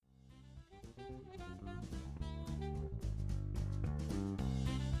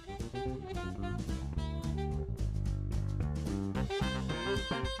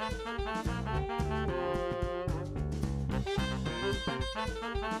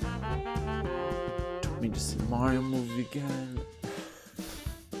Told me to see the Mario movie again.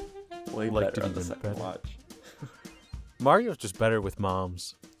 Way Liked better it on the even second better. watch. Mario's just better with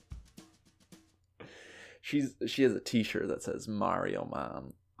moms. She has a T-shirt that says Mario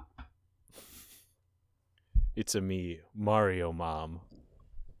Mom. It's a me, Mario Mom.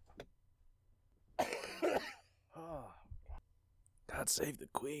 God save the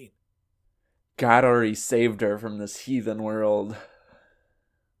queen. God already saved her from this heathen world.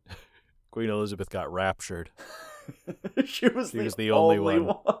 Queen Elizabeth got raptured. She was the only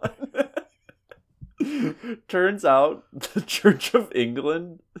one. Turns out the Church of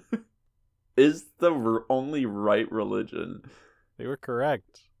England is the only right religion. They were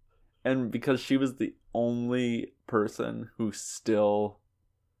correct. And because she was the only person who still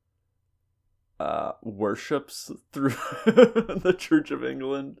worships through the Church of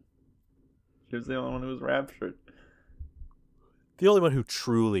England, she was the only one who was raptured. The only one who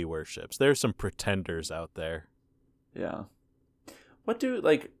truly worships. There's some pretenders out there. Yeah. What do,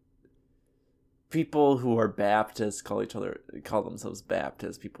 like, people who are Baptists call themselves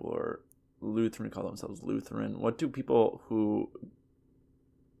Baptists? People who are Lutheran call themselves Lutheran. What do people who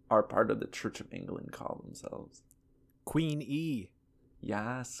are part of the Church of England call themselves? Queen E.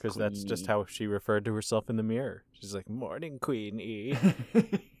 Yes, because that's just how she referred to herself in the mirror. She's like, "Morning, Queen E."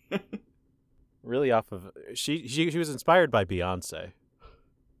 Really off of she was inspired by Beyonce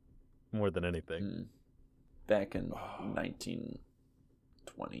more than anything. Back in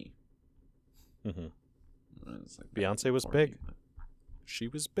 1920. Mm-hmm. Like Beyonce was big. She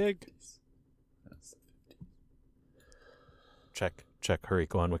was big. That's Check. Hurry,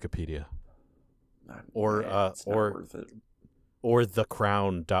 go on Wikipedia. or worth it. Or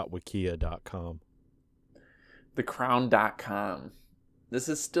thecrown.wikia.com. Thecrown.com. This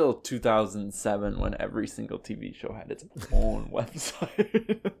is still 2007 when every single TV show had its own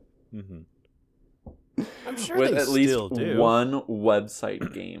website. Mm-hmm. I'm sure with they at least still do. one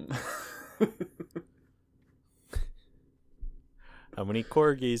website game. How many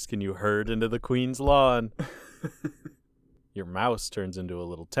corgis can you herd into the Queen's lawn? Your mouse turns into a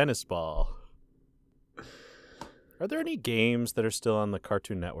little tennis ball. Are there any games that are still on the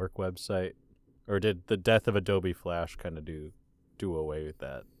Cartoon Network website? Or did the death of Adobe Flash kind of do away with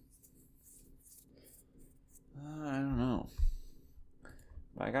that? I don't know.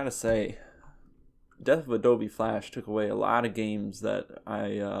 But I gotta say, death of Adobe Flash took away a lot of games that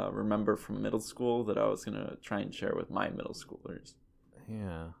I remember from middle school that I was gonna try and share with my middle schoolers.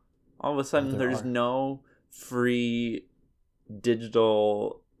 Yeah. All of a sudden, there's no free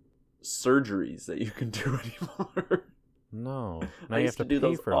digital surgeries that you can do anymore. No. Now I you used have to do pay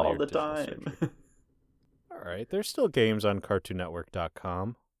those for all your the digital time. surgery. All right. There's still games on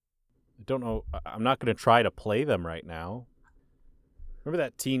CartoonNetwork.com. I don't know. I'm not going to try to play them right now. Remember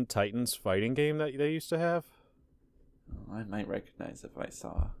that Teen Titans fighting game that they used to have? Oh, I might recognize if I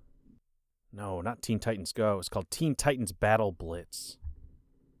saw. No, not Teen Titans Go. It's called Teen Titans Battle Blitz.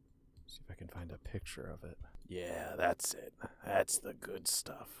 See if I can find a picture of it. Yeah, that's it. That's the good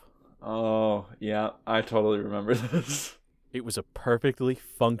stuff. Oh, yeah. I totally remember this. It was a perfectly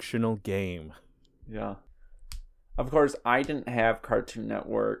functional game. Yeah. Of course, I didn't have Cartoon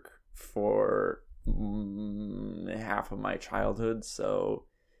Network for half of my childhood, so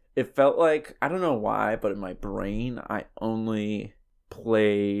it felt like, I don't know why, but in my brain, I only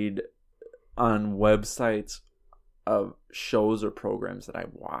played on websites of shows or programs that I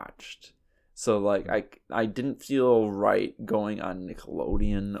watched. So, like, I didn't feel right going on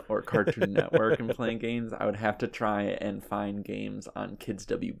Nickelodeon or Cartoon Network and playing games. I would have to try and find games on Kids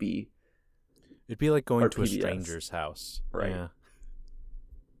WB. It'd be like going Or to a PBS. stranger's house. Right. Yeah.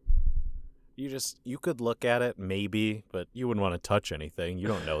 You could look at it, maybe, but you wouldn't want to touch anything. You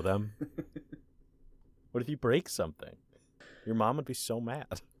don't know them. What if you break something? Your mom would be so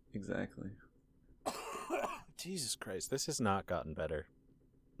mad. Exactly. Jesus Christ, this has not gotten better.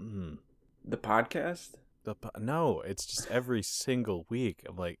 The podcast? No, it's just every single week.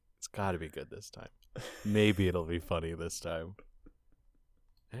 I'm like, it's got to be good this time. Maybe it'll be funny this time.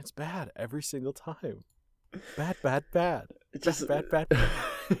 And it's bad every single time. Bad. It's just bad.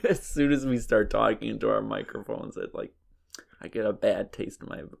 As soon as we start talking into our microphones, I get a bad taste in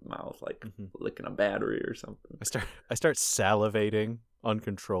my mouth, like licking a battery or something. I start salivating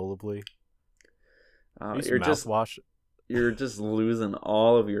uncontrollably. You're just losing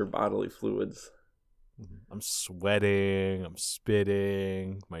all of your bodily fluids. I'm sweating. I'm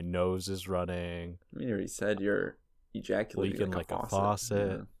spitting. My nose is running. I mean, you already said you're ejaculating leaking like a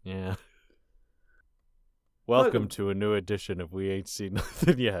faucet. Yeah. Welcome to a new edition of We Ain't Seen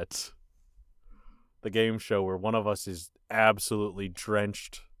Nothing Yet. The game show where one of us is absolutely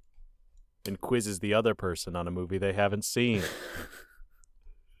drenched and quizzes the other person on a movie they haven't seen.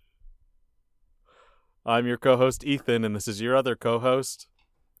 I'm your co-host, Ethan, and this is your other co-host,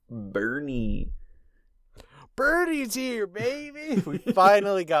 Bernie. Bernie's here, baby. We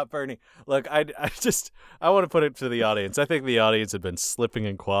finally got Bernie. Look, I want to put it to the audience. I think the audience had been slipping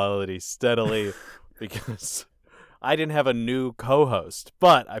in quality steadily because I didn't have a new co-host,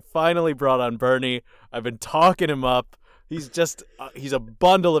 but I finally brought on Bernie. I've been talking him up. He's just, he's a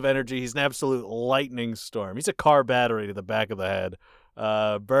bundle of energy. He's an absolute lightning storm. He's a car battery to the back of the head.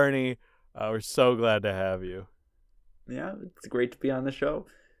 Bernie, we're so glad to have you. Yeah, it's great to be on the show.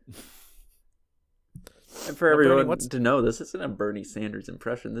 And for everyone Bernie, to know, this isn't a Bernie Sanders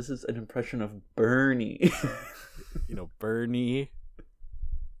impression. This is an impression of Bernie. Bernie.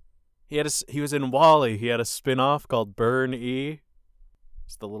 He was in Wall-E. He had a spin-off called Burn-E.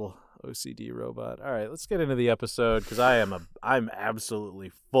 It's the little OCD robot. All right, let's get into the episode because I'm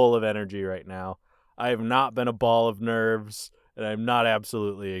absolutely full of energy right now. I have not been a ball of nerves, and I'm not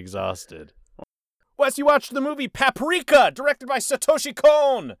absolutely exhausted. Wes, you watched the movie Paprika, directed by Satoshi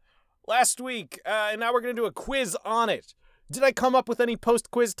Kon last week, and now we're going to do a quiz on it. Did I come up with any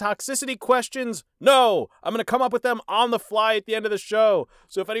post-quiz toxicity questions? No! I'm going to come up with them on the fly at the end of the show.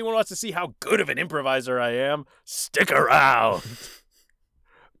 So if anyone wants to see how good of an improviser I am, stick around.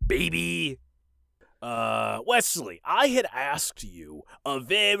 Baby. Wesley, I had asked you a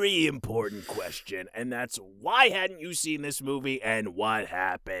very important question, and that's why hadn't you seen this movie and what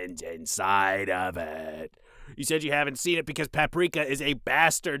happened inside of it? You said you haven't seen it because Paprika is a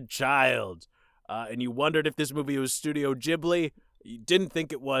bastard child. And you wondered if this movie was Studio Ghibli. You didn't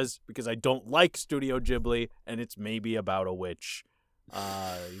think it was because I don't like Studio Ghibli, and it's maybe about a witch.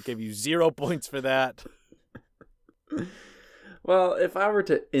 He gave you 0 points for that. Well, if I were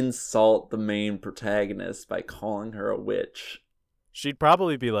to insult the main protagonist by calling her a witch, she'd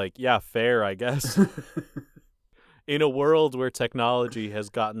probably be like, yeah, fair, I guess. In a world where technology has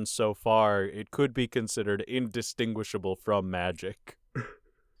gotten so far, it could be considered indistinguishable from magic.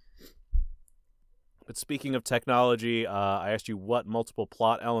 But speaking of technology, I asked you what multiple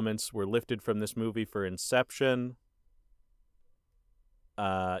plot elements were lifted from this movie for Inception.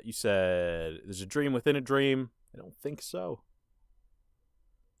 You said there's a dream within a dream. I don't think so.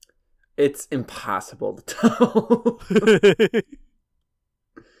 It's impossible to tell.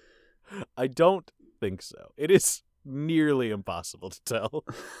 I don't think so. It is nearly impossible to tell.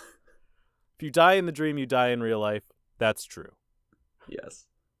 If you die in the dream, you die in real life. That's true. Yes.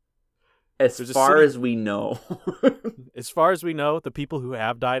 As far as we know. As far as we know, the people who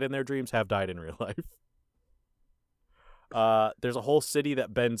have died in their dreams have died in real life. There's a whole city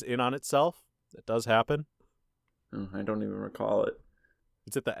that bends in on itself. That does happen. I don't even recall it.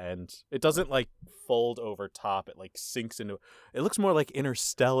 It's at the end. It doesn't, fold over top. It, sinks into... It looks more like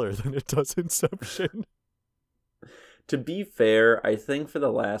Interstellar than it does Inception. To be fair, I think for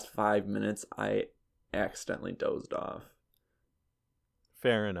the last 5 minutes, I accidentally dozed off.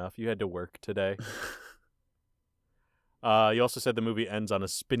 Fair enough. You had to work today. You also said the movie ends on a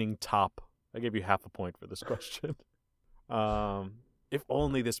spinning top. I gave you half a point for this question. If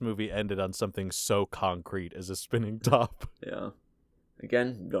only this movie ended on something so concrete as a spinning top. Yeah.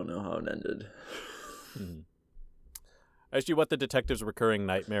 Again, don't know how it ended. I asked you what the detective's recurring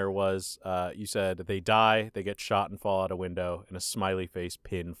nightmare was. You said they die, they get shot and fall out a window, and a smiley face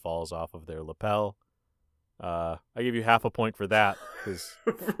pin falls off of their lapel. I give you half a point for that.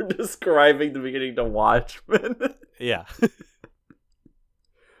 For describing the beginning to Watchmen. Yeah.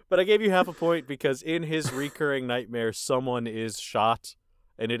 But I gave you half a point because in his recurring nightmare, someone is shot,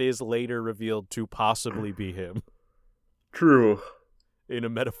 and it is later revealed to possibly be him. True. In a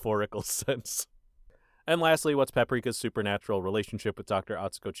metaphorical sense. And lastly, what's Paprika's supernatural relationship with Dr.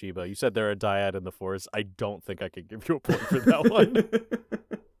 Atsuko Chiba? You said they're a dyad in the forest. I don't think I could give you a point for that one.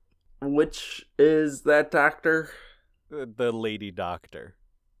 Which is that doctor? The lady doctor.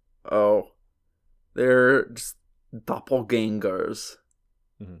 Oh. They're just doppelgangers.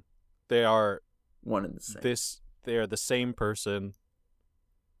 Mm-hmm. They are one and the same. They are the same person.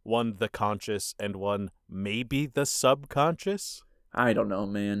 One the conscious and one maybe the subconscious. I don't know,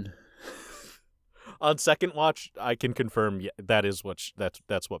 man. On second watch, I can confirm that's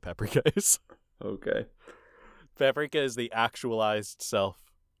what Paprika is. Okay. Paprika is the actualized self.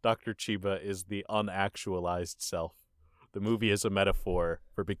 Dr. Chiba is the unactualized self. The movie is a metaphor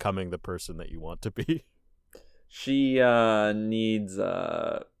for becoming the person that you want to be. She needs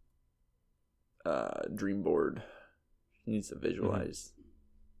a dream board. She needs to visualize.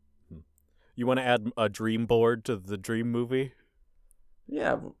 Mm-hmm. You want to add a dream board to the dream movie?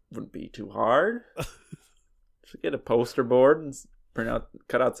 Yeah, wouldn't be too hard. Should get a poster board and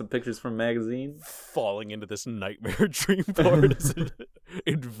cut out some pictures from a magazine. Falling into this nightmare dream board as it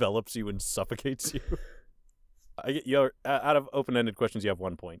envelops you and suffocates you. Out of open-ended questions, you have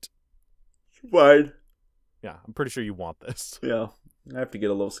 1 point. Fine. Yeah, I'm pretty sure you want this. Yeah, I have to get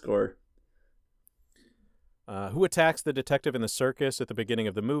a low score. Who attacks the detective in the circus at the beginning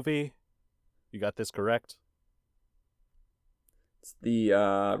of the movie? You got this correct. It's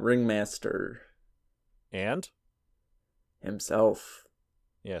the ringmaster. And? Himself.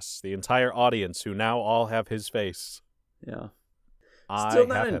 Yes, the entire audience who now all have his face. Yeah. Still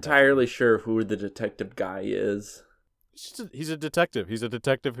not entirely sure who the detective guy is. He's a detective. He's a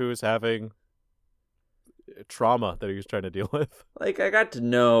detective who is having trauma that he was trying to deal with. Like, I got to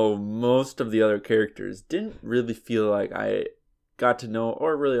know most of the other characters. Didn't really feel like I got to know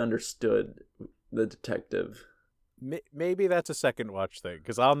or really understood the detective. Maybe that's a second watch thing.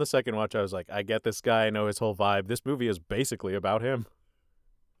 Because on the second watch, I was like, I get this guy. I know his whole vibe. This movie is basically about him.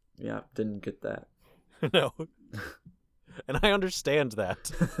 Yeah, didn't get that. No. And I understand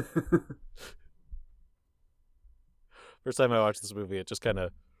that. First time I watched this movie, it just kind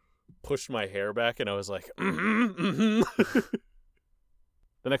of pushed my hair back, and I was like, The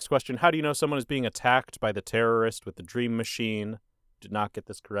next question, how do you know someone is being attacked by the terrorist with the dream machine? Did not get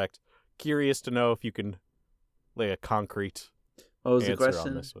this correct. Curious to know if you can lay a concrete answer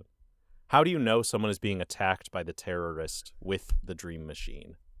on this one. How do you know someone is being attacked by the terrorist with the dream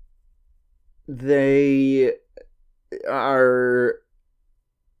machine? They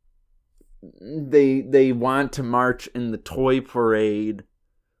want to march in the toy parade.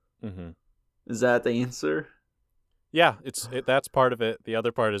 Mm-hmm. Is that the answer? Yeah, that's part of it. The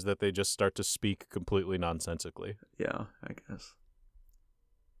other part is that they just start to speak completely nonsensically. Yeah, I guess.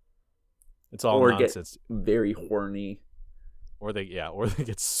 It's all nonsense. Get very horny. Or they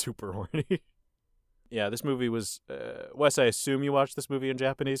get super horny. Yeah, this movie was... Wes, I assume you watched this movie in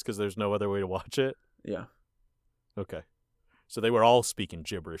Japanese because there's no other way to watch it? Yeah. Okay. So they were all speaking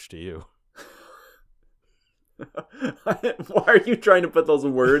gibberish to you. Why are you trying to put those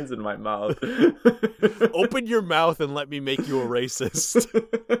words in my mouth? Open your mouth and let me make you a racist.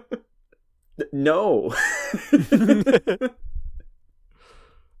 No.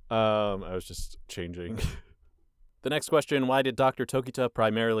 I was just changing. The next question, why did Dr. Tokita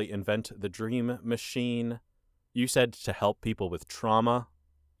primarily invent the dream machine? You said to help people with trauma.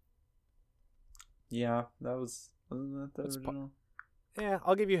 Yeah, wasn't that the original? Yeah,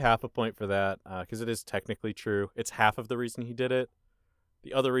 I'll give you half a point for that, because it is technically true. It's half of the reason he did it.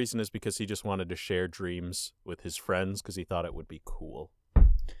 The other reason is because he just wanted to share dreams with his friends, because he thought it would be cool.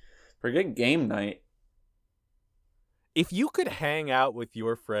 Forget game night. If you could hang out with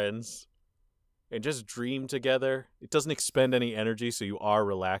your friends and just dream together, it doesn't expend any energy, so you are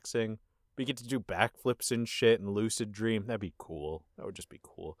relaxing. But you get to do backflips and shit and lucid dream. That'd be cool. That would just be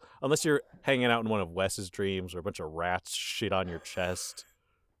cool. Unless you're hanging out in one of Wes's dreams where a bunch of rats shit on your chest.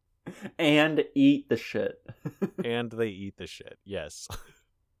 And eat the shit. And they eat the shit, yes.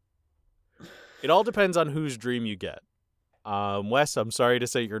 It all depends on whose dream you get. Wes, I'm sorry to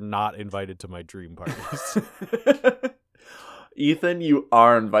say you're not invited to my dream parties. Ethan, you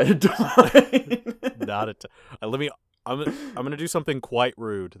are invited to mine. I'm gonna do something quite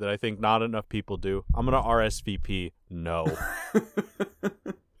rude that I think not enough people do. I'm gonna RSVP no.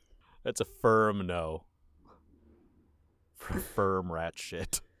 That's a firm no. Firm rat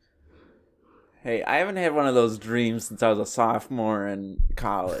shit. Hey, I haven't had one of those dreams since I was a sophomore in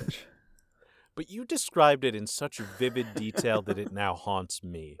college. But you described it in such vivid detail that it now haunts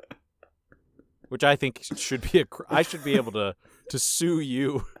me. Which I think I should be able to sue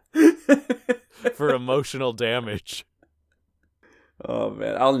you for emotional damage. Oh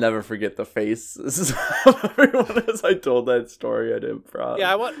man, I'll never forget the faces of everyone as I told that story at improv.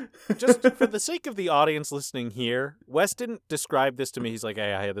 Yeah, just for the sake of the audience listening here, Wes didn't describe this to me. He's like,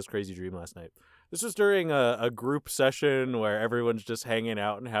 hey, I had this crazy dream last night. This was during a group session where everyone's just hanging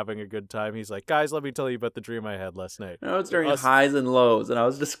out and having a good time. He's like, guys, let me tell you about the dream I had last night. No, it's during highs and lows, and I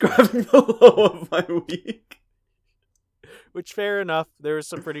was describing the low of my week. Which, fair enough. There was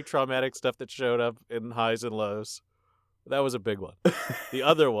some pretty traumatic stuff that showed up in highs and lows. That was a big one. The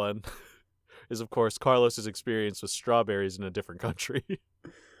other one is, of course, Carlos's experience with strawberries in a different country.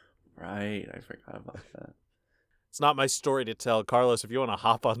 Right, I forgot about that. It's not my story to tell. Carlos, if you want to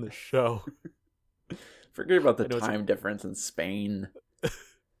hop on the show... Forget about the time difference in Spain.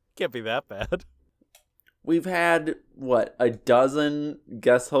 Can't be that bad. We've had, a dozen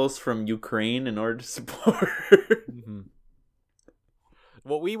guest hosts from Ukraine in order to support. Mm-hmm.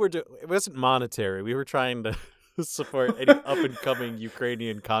 What we were doing, it wasn't monetary. We were trying to support any up-and-coming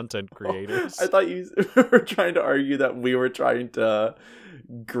Ukrainian content creators. I thought you were trying to argue that we were trying to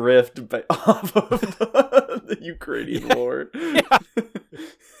grift off of the Ukrainian war. Yeah.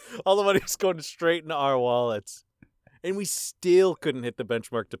 All the money's going straight into our wallets. And we still couldn't hit the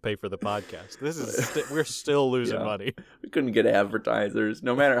benchmark to pay for the podcast. We're still losing money. We couldn't get advertisers,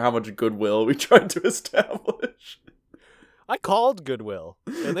 no matter how much goodwill we tried to establish. I called Goodwill,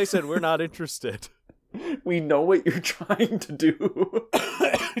 and they said, we're not interested. We know what you're trying to do.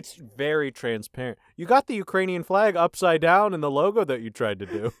 It's very transparent. You got the Ukrainian flag upside down in the logo that you tried to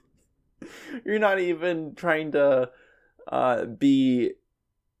do. You're not even trying to be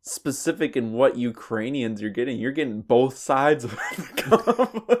specific in what Ukrainians you're getting. You're getting both sides of the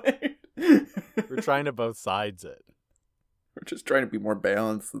conflict. We're trying to both sides it. We're just trying to be more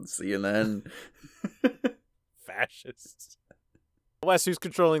balanced than CNN. Fascists. Wes, who's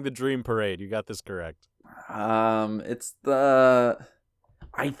controlling the Dream Parade? You got this correct. It's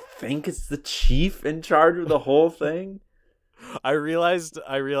I think it's the chief in charge of the whole thing. I realized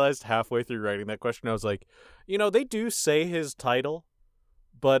halfway through writing that question, I was like, they do say his title,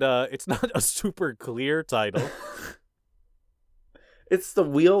 but it's not a super clear title. It's the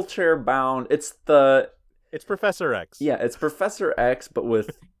wheelchair bound. It's Professor X. Yeah, it's Professor X, but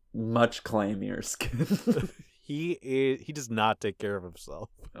with much clammier skin. He does not take care of himself.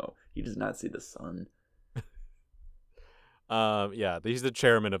 No, he does not see the sun. Yeah, he's the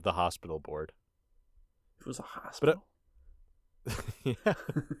chairman of the hospital board. It was a hospital. Yeah,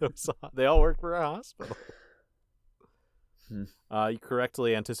 they all work for a hospital. You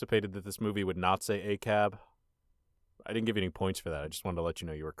correctly anticipated that this movie would not say ACAB. I didn't give you any points for that. I just wanted to let you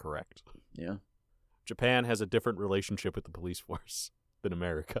know you were correct. Yeah. Japan has a different relationship with the police force than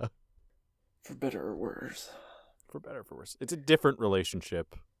America. For better or worse. For better or for worse. It's a different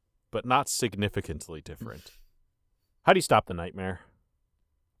relationship, but not significantly different. How do you stop the nightmare?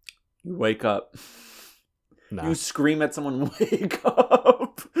 You wake up. Nah. You scream at someone, wake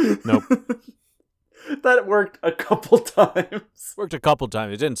up. Nope. That worked a couple times. Worked a couple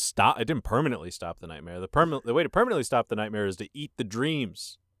times. It didn't stop. It didn't permanently stop the nightmare. The way to permanently stop the nightmare is to eat the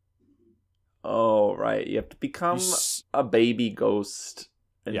dreams. Oh, right. You have to become a baby ghost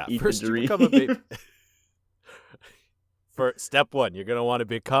and eat first the dream. You become a baby. For step one, you're going to want to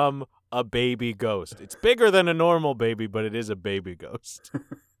become a baby ghost. It's bigger than a normal baby, but it is a baby ghost.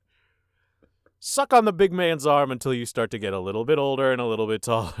 Suck on the big man's arm until you start to get a little bit older and a little bit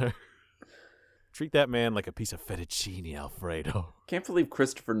taller. Treat that man like a piece of fettuccine Alfredo. Can't believe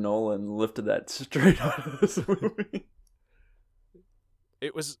Christopher Nolan lifted that straight out of this movie.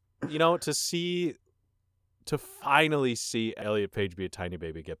 It was, to finally see Elliot Page be a tiny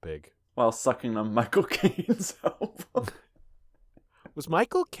baby get big. While sucking on Michael Caine's elbow. Was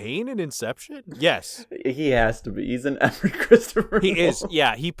Michael Caine in Inception? Yes. He has to be. He's in every Christopher Nolan. He is.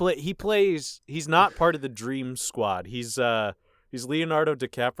 Yeah, he plays. He's not part of the Dream Squad. He's Leonardo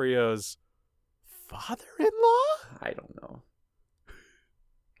DiCaprio's father-in-law? I don't know.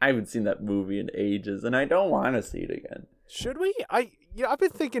 I haven't seen that movie in ages, and I don't want to see it again. Should we? I've been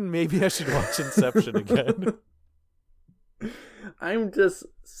thinking maybe I should watch Inception again. I'm just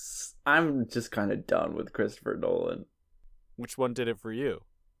kind of done with Christopher Nolan. Which one did it for you?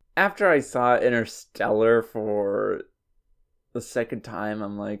 After I saw Interstellar for the second time,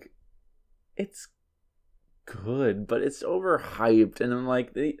 I'm like, it's good, but it's overhyped, and I'm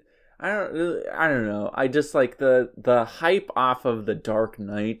like, I don't know. I just like the hype off of The Dark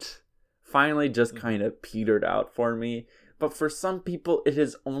Knight finally just kind of petered out for me. But for some people, it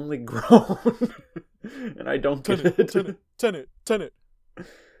has only grown, and I don't get it. Tenet.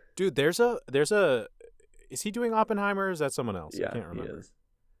 Dude, there's a. Is he doing Oppenheimer? Or is that someone else? Yeah, I can't remember. He is.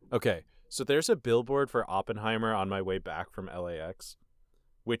 Okay, so there's a billboard for Oppenheimer on my way back from LAX,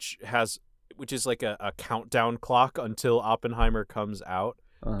 which is like a countdown clock until Oppenheimer comes out,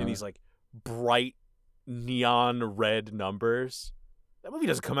 and these like bright neon red numbers. That movie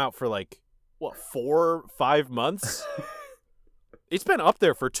doesn't come out for 4 or 5 months. It's been up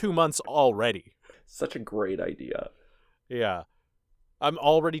there for 2 months already. Such a great idea. Yeah. I'm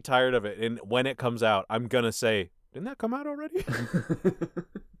already tired of it, and when it comes out, I'm going to say, didn't that come out already?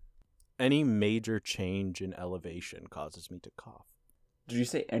 Any major change in elevation causes me to cough. Did you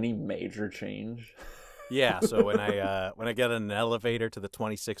say any major change? Yeah, so when I get in an elevator to the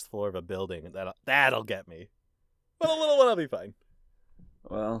 26th floor of a building, that'll get me. But a little one, I'll be fine.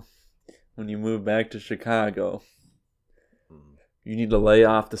 Well, when you move back to Chicago, you need to lay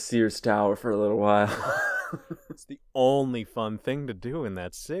off the Sears Tower for a little while. It's the only fun thing to do in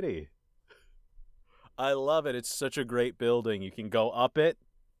that city. I love it. It's such a great building. You can go up it.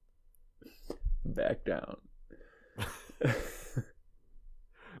 Back down.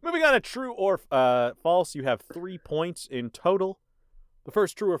 Moving on to true or false, you have 3 points in total. The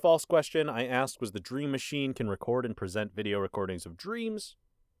first true or false question I asked was the Dream Machine can record and present video recordings of dreams.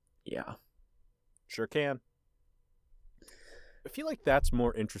 Yeah. Sure can. I feel like that's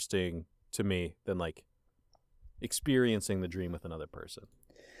more interesting to me than, like, experiencing the dream with another person.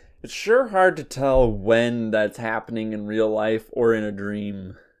 It's sure hard to tell when that's happening in real life or in a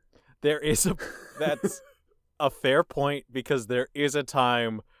dream. That's a fair point, because there is a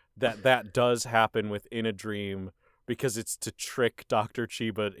time that does happen within a dream, because it's to trick Dr.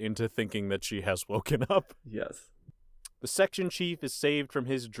 Chiba into thinking that she has woken up. Yes. The section chief is saved from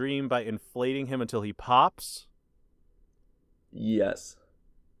his dream by inflating him until he pops. Yes.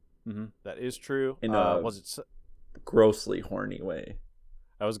 Mm-hmm. That is true. In a was it grossly horny way.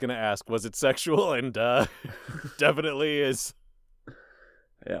 I was going to ask, was it sexual? And definitely is.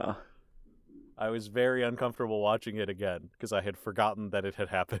 Yeah. I was very uncomfortable watching it again because I had forgotten that it had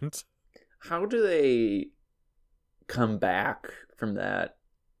happened. How do they come back from that?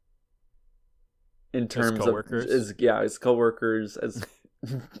 In terms as coworkers? As coworkers, as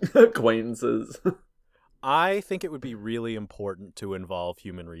acquaintances. I think it would be really important to involve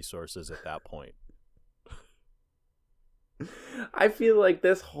human resources at that point. I feel like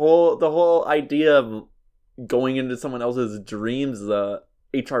the whole idea of going into someone else's dreams is a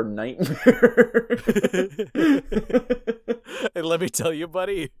HR nightmare. And let me tell you,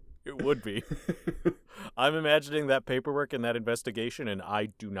 buddy, it would be. I'm imagining that paperwork and that investigation, and I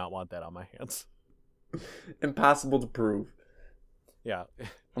do not want that on my hands. Impossible to prove. Yeah.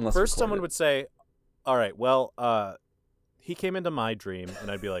 Unless first, recorded. someone would say, all right, well, he came into my dream,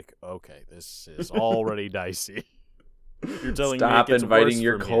 and I'd be like, okay, this is already dicey. You're telling Stop me it gets inviting worse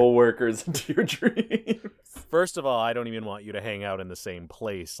your from coworkers into your dreams. First of all, I don't even want you to hang out in the same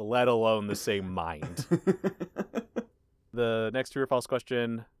place, let alone the same mind. The next true or false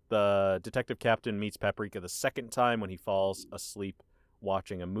question, the detective captain meets Paprika the second time when he falls asleep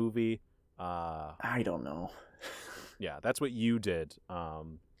watching a movie. I don't know. Yeah, that's what you did.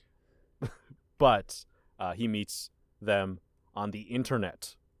 But he meets them on the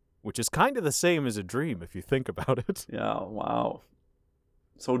internet, which is kind of the same as a dream if you think about it. Yeah, wow.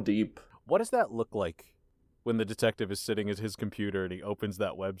 So deep. What does that look like when the detective is sitting at his computer and he opens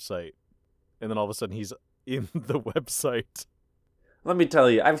that website, and then all of a sudden he's in the website? Let me tell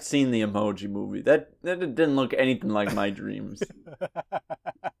you, I've seen the Emoji Movie. That didn't look anything like my dreams.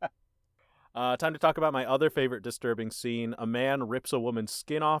 Time to talk about my other favorite disturbing scene. A man rips a woman's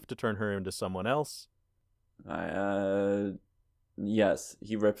skin off to turn her into someone else. Yes,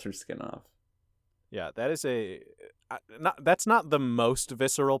 he rips her skin off. Yeah, that is that's not the most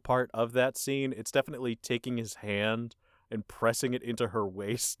visceral part of that scene. It's definitely taking his hand and pressing it into her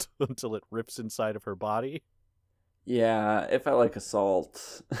waist until it rips inside of her body. Yeah, it felt like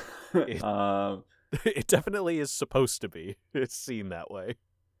assault. It definitely is supposed to be. It's seen that way.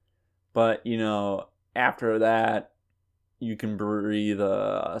 But, after that, you can breathe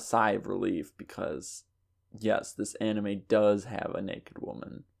a sigh of relief because, yes, this anime does have a naked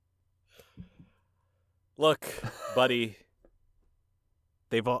woman. Look, buddy,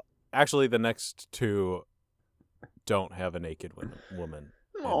 actually the next two don't have a naked woman.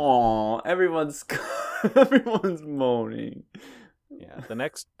 Oh, everyone's moaning. Yeah, the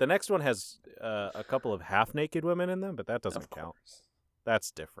next one has a couple of half naked women in them, but that doesn't count.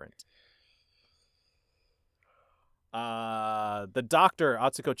 That's different. The doctor,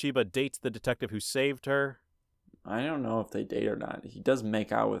 Atsuko Chiba, dates the detective who saved her. I don't know if they date or not. He does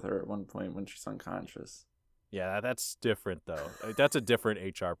make out with her at one point when she's unconscious. Yeah, that's different, though. That's a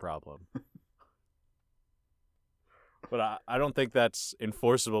different HR problem. But I don't think that's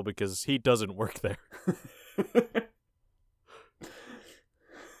enforceable because he doesn't work there.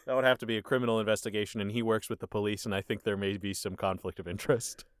 That would have to be a criminal investigation, and he works with the police, and I think there may be some conflict of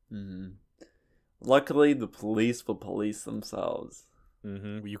interest. Mm-hmm. Luckily, the police will police themselves.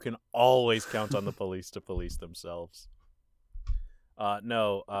 Mm-hmm. You can always count on the police to police themselves.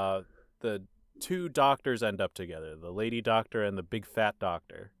 The two doctors end up together. The lady doctor and the big fat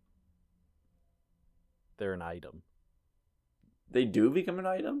doctor. They're an item. They do become an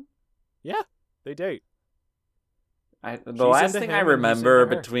item? Yeah, they date. The last thing I remember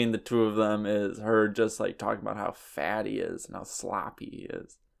between the two of them is her just like talking about how fat he is and how sloppy he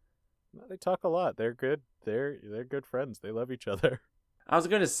is. They talk a lot. They're good. They're good friends. They love each other. I was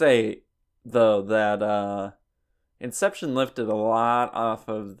going to say, though, that Inception lifted a lot off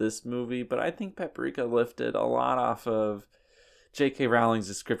of this movie, but I think Paprika lifted a lot off of J.K. Rowling's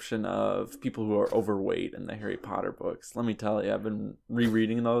description of people who are overweight in the Harry Potter books. Let me tell you, I've been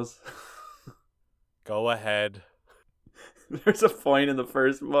rereading those. Go ahead. There's a point in the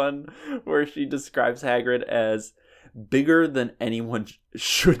first one where she describes Hagrid as bigger than anyone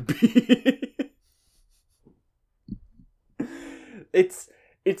should be. It's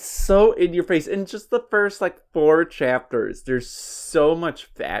so in your face. In just the first 4 chapters, there's so much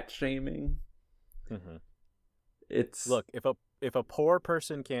fat shaming. Mm-hmm. It's look, if a poor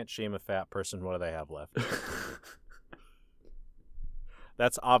person can't shame a fat person, what do they have left?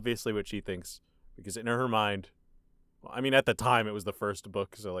 That's obviously what she thinks, because in her mind, I mean, at the time it was the first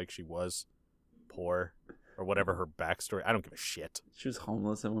book, so she was poor or whatever her backstory. I don't give a shit. She was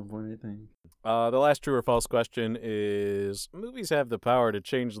homeless at one point, I think. The last true or false question is: movies have the power to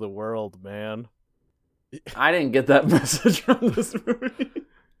change the world, man. I didn't get that message from this movie.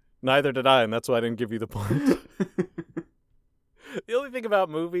 Neither did I, and that's why I didn't give you the point. The only thing about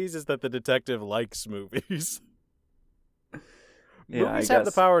movies is that the detective likes movies. Yeah, Movies have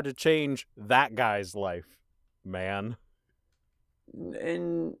the power to change that guy's life, man.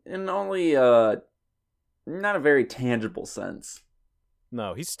 In only not a very tangible sense.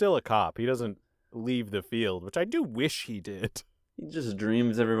 No, he's still a cop. He doesn't leave the field, which I do wish he did. He just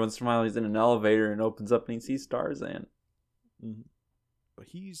dreams every once in a while he's in an elevator and opens up and he sees Tarzan. Mm-hmm. But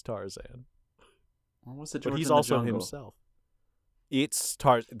he's Tarzan. Or was it but he's also himself. It's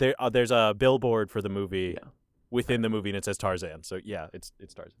there's a billboard for the movie within the movie, and it says Tarzan. So yeah, it's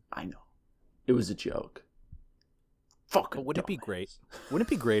Tarzan. I know. It was a joke. Fuck. Wouldn't it be great? Wouldn't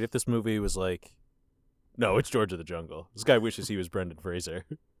it be great if this movie was no, it's George of the Jungle. This guy wishes he was Brendan Fraser.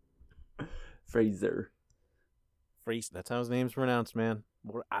 Fraser. That's how his name's pronounced, man.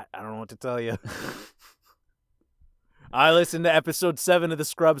 I don't know what to tell you. I listened to episode 7 of the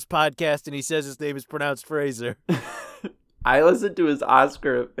Scrubs podcast, and he says his name is pronounced Fraser. I listened to his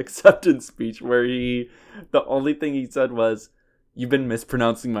Oscar acceptance speech where the only thing he said was, "You've been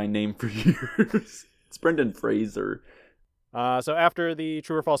mispronouncing my name for years." It's Brendan Fraser. So after the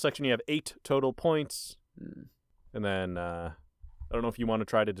true or false section, you have 8 total points. And then, I don't know if you want to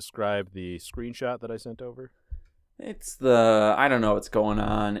try to describe the screenshot that I sent over. It's I don't know what's going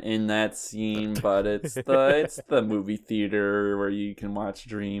on in that scene, but it's the movie theater where you can watch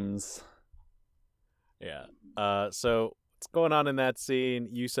dreams. Yeah. So what's going on in that scene?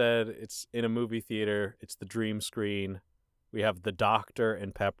 You said it's in a movie theater. It's the dream screen. We have the doctor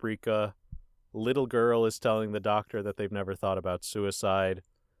and Paprika. Little girl is telling the doctor that they've never thought about suicide.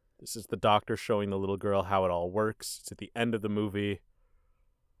 This is the doctor showing the little girl how it all works. It's at the end of the movie.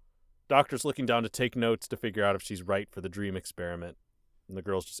 Doctor's looking down to take notes to figure out if she's right for the dream experiment. And the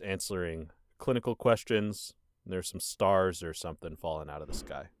girl's just answering clinical questions. And there's some stars or something falling out of the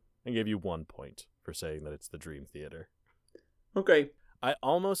sky. I give you 1 point for saying that it's the dream theater. Okay. I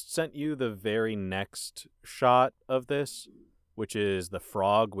almost sent you the very next shot of this, which is the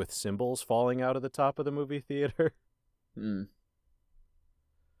frog with symbols falling out of the top of the movie theater.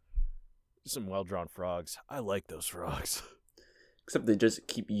 Some well-drawn frogs. I like those frogs. Except they just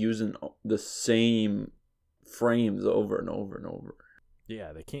keep using the same frames over and over and over.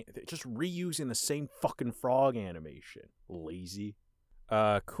 Yeah, they're just reusing the same fucking frog animation. Lazy.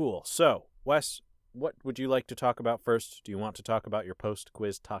 Cool. So, Wes, what would you like to talk about first? Do you want to talk about your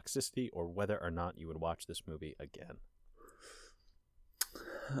post-quiz toxicity or whether or not you would watch this movie again?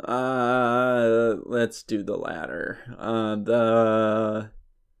 Let's do the latter.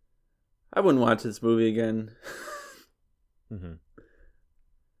 I wouldn't watch this movie again. Mm-hmm.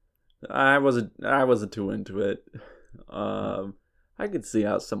 I wasn't too into it. I could see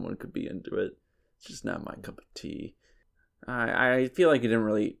how someone could be into it. It's just not my cup of tea. I feel like it didn't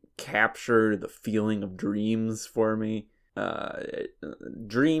really capture the feeling of dreams for me.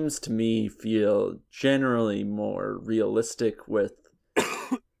 Dreams to me feel generally more realistic with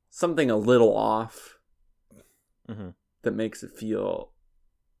something a little off that makes it feel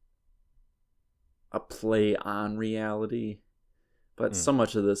a play on reality. But so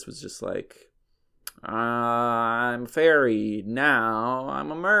much of this was just I'm a fairy, now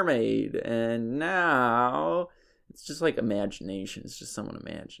I'm a mermaid, and now it's just imagination. It's just someone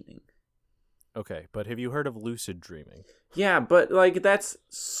imagining. Okay, but have you heard of lucid dreaming? Yeah, but that's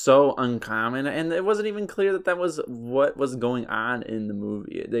so uncommon, and it wasn't even clear that was what was going on in the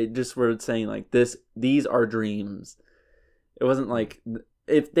movie. They just were saying these are dreams. It wasn't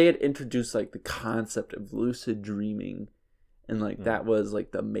if they had introduced the concept of lucid dreaming, and that was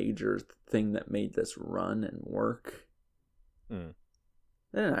the major thing that made this run and work. Then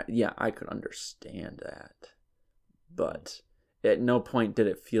I could understand that, but at no point did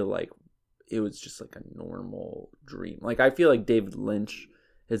it feel like it was just like a normal dream. Like I feel like David Lynch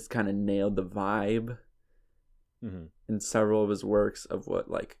has kind of nailed the vibe in several of his works of what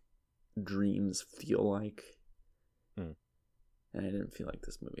like dreams feel like. And I didn't feel like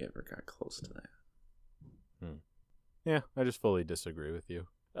this movie ever got close to that. Yeah, I just fully disagree with you.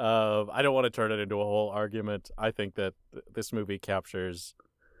 I don't want to turn it into a whole argument. I think that this movie captures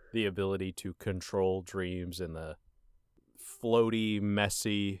the ability to control dreams and the floaty,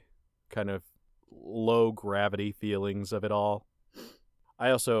 messy, kind of low gravity feelings of it all. I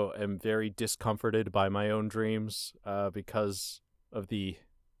also am very discomforted by my own dreams because of the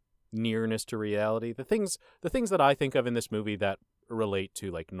nearness to reality. The things that I think of in this movie that relate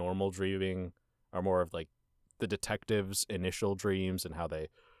to like normal dreaming are more of like the detective's initial dreams and how they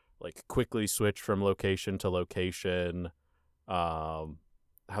like quickly switch from location to location, how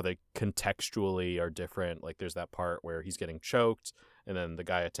they contextually are different. Like there's that part where he's getting choked and then the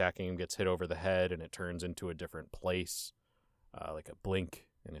guy attacking him gets hit over the head and it turns into a different place, like a blink,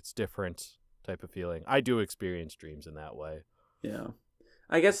 and it's different type of feeling. I do experience dreams in that way. Yeah.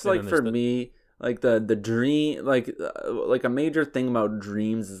 I guess like for me, like the dream, like a major thing about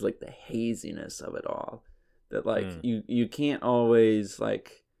dreams is like the haziness of it all. That like you can't always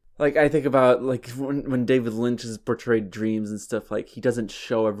like I think about like when David Lynch has portrayed dreams and stuff, like he doesn't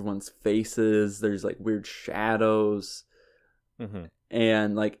show everyone's faces. There's like weird shadows,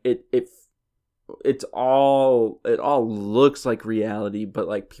 and like it all looks like reality, but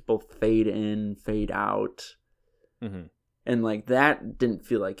like people fade in, fade out. And, like, that didn't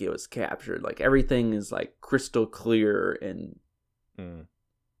feel like it was captured. Like, everything is, like, crystal clear in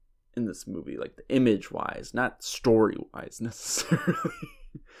this movie. Like, the image-wise, not story-wise, necessarily.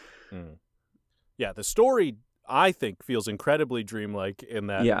 Yeah, the story, I think, feels incredibly dreamlike in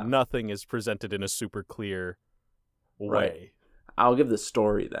that nothing is presented in a super clear way. Right. I'll give the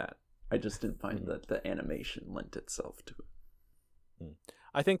story that. I just didn't find that the animation lent itself to it.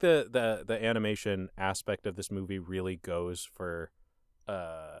 I think the animation aspect of this movie really goes for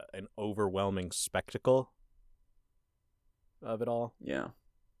an overwhelming spectacle of it all. Yeah.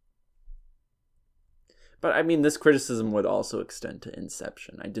 But, I mean, this criticism would also extend to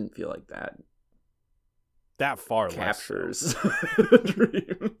Inception. I didn't feel like that far captures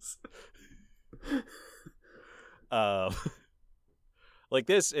dreams. Like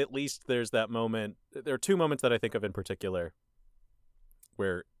this, at least there's that moment. There are two moments that I think of in particular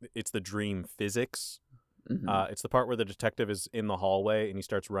where it's the dream physics. It's the part where the detective is in the hallway and he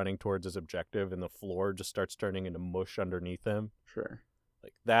starts running towards his objective and the floor just starts turning into mush underneath him. Sure.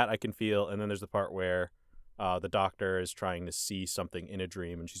 Like that I can feel. And then there's the part where the doctor is trying to see something in a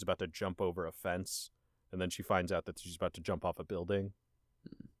dream and she's about to jump over a fence and then she finds out that she's about to jump off a building.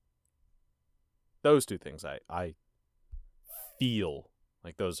 Those two things I feel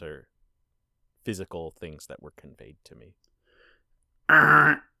like those are physical things that were conveyed to me.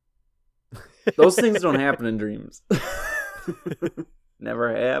 Those things don't happen in dreams.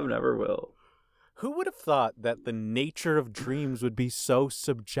 Never have, never will. Who would have thought that the nature of dreams would be so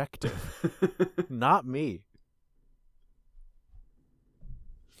subjective? Not me.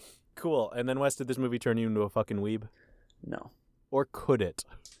 Cool. And then, Wes, did this movie turn you into a fucking weeb? No. Or could it?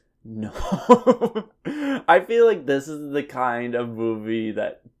 No. I feel like this is the kind of movie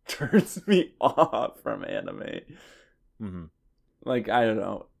that turns me off from anime. Like, I don't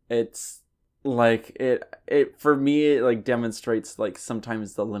know. It's like it for me it like demonstrates like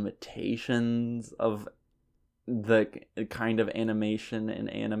sometimes the limitations of the kind of animation in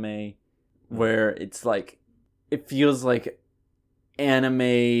anime where it's like it feels like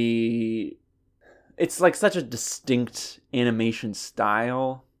anime, it's like such a distinct animation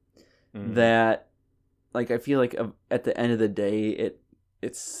style that like I feel like at the end of the day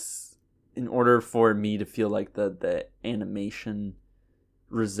it's in order for me to feel like the animation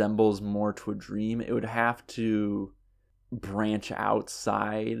resembles more to a dream, it would have to branch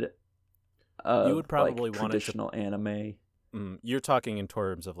outside of you would probably like want traditional anime. You're talking in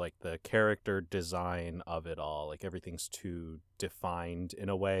terms of like the character design of it all, like everything's too defined in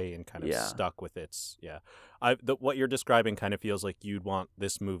a way and kind of stuck with its what you're describing kind of feels like you'd want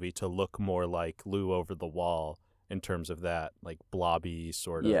this movie to look more like Lou Over the Wall in terms of that like blobby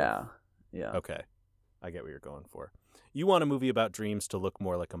sort of okay, I get what you're going for. You want a movie about dreams to look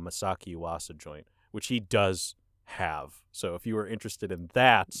more like a Masaki Uwasa joint, which he does have. So if you were interested in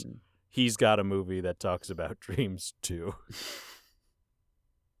that, he's got a movie that talks about dreams too.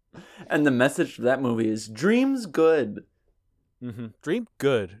 And the message of that movie is dreams good. Dream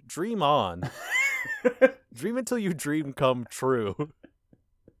good. Dream on. Dream until you dream come true.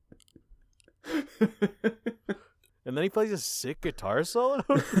 And then he plays a sick guitar solo?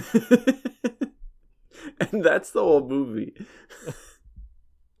 And that's the whole movie.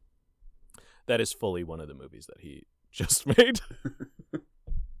 That is fully one of the movies that he just made.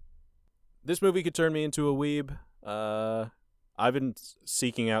 This movie could turn me into a weeb. I've been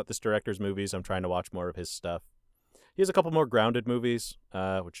seeking out this director's movies. I'm trying to watch more of his stuff. He has a couple more grounded movies,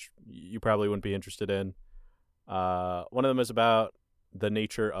 which you probably wouldn't be interested in. One of them is about the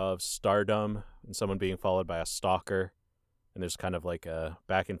nature of stardom and someone being followed by a stalker. And there's kind of like a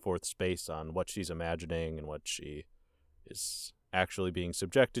back and forth space on what she's imagining and what she is actually being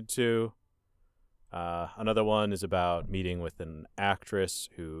subjected to. Another one is about meeting with an actress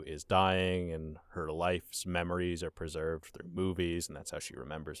who is dying and her life's memories are preserved through movies, and that's how she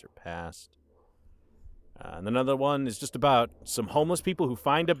remembers her past. And another one is just about some homeless people who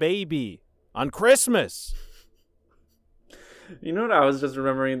find a baby on Christmas. You know what I was just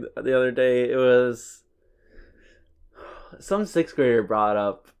remembering the other day? It was some sixth grader brought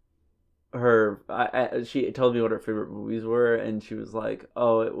up she told me what her favorite movies were, and she was like,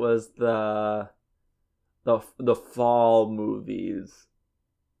 "Oh, it was the fall movies.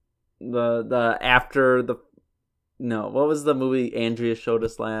 The after the no, what was the movie Andrea showed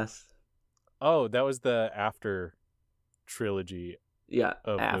us last? Oh, that was the After trilogy. Yeah,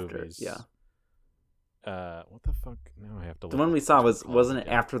 of after movies. Yeah. What the fuck? Now I have to. The one we saw wasn't it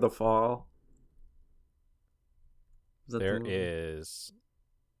After the Fall? There is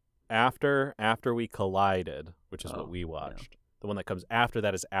After We Collided, which is what we watched. Yeah. The one that comes after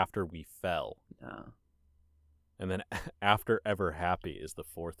that is After We Fell. Yeah. And then After Ever Happy is the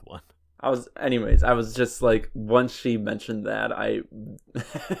fourth one. I was just like, once she mentioned that, I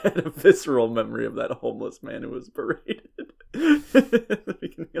had a visceral memory of that homeless man who was berated at the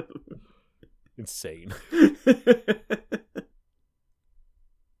beginning of the movie. Insane.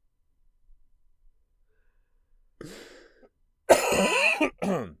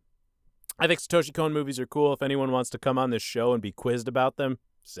 I think Satoshi Kon movies are cool. If anyone wants to come on this show and be quizzed about them,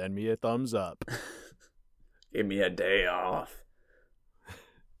 send me a thumbs up. Give me a day off.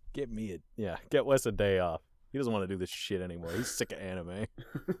 Get Wes a day off. He doesn't want to do this shit anymore. He's sick of anime.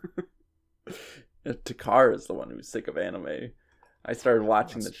 Takara is the one who's sick of anime. I started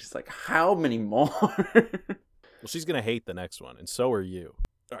watching that. She's like, how many more? Well, she's going to hate the next one, and so are you.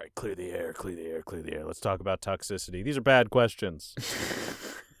 All right, clear the air. Let's talk about toxicity. These are bad questions.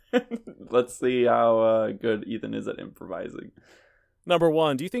 Let's see how good Ethan is at improvising. Number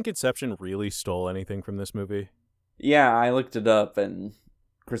 1, do you think Inception really stole anything from this movie? Yeah, I looked it up, and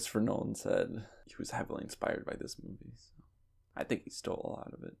Christopher Nolan said he was heavily inspired by this movie. So I think he stole a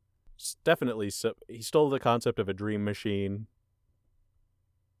lot of it. Definitely. So he stole the concept of a dream machine.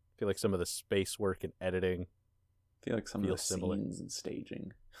 I feel like some of the space work and editing. I feel like some of the scenes and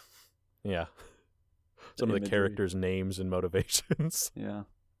staging. Yeah. Some of the characters' names and motivations. Yeah.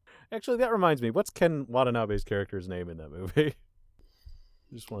 Actually, that reminds me. What's Ken Watanabe's character's name in that movie?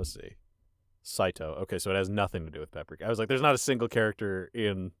 I just want to see. Saito. Okay, so it has nothing to do with Paprika. I was like, there's not a single character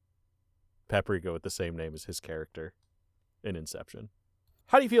in Paprika with the same name as his character in Inception.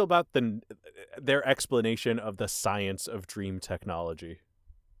 How do you feel about their explanation of the science of dream technology?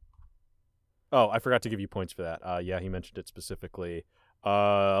 Oh, I forgot to give you points for that. Yeah, he mentioned it specifically.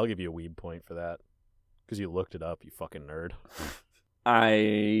 I'll give you a weeb point for that. Because you looked it up, you fucking nerd.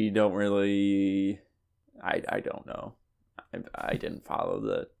 I don't really... I don't know. I didn't follow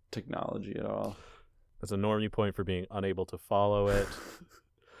the technology at all. That's a normie point for being unable to follow it.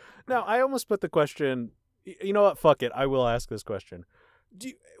 Now, I almost put the question... You know what? Fuck it. I will ask this question.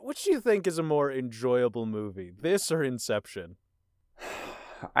 Which do you think is a more enjoyable movie? This or Inception?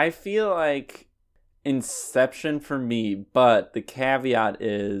 I feel like Inception for me, but the caveat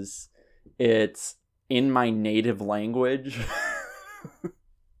is it's in my native language.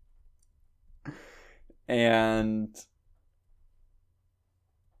 And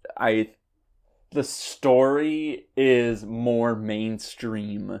the story is more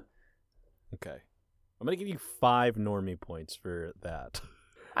mainstream. Okay. I'm going to give you 5 normie points for that.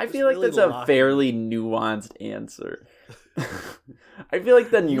 I feel like that's a fairly nuanced answer. I feel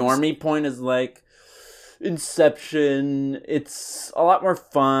like the normie point is like Inception. It's a lot more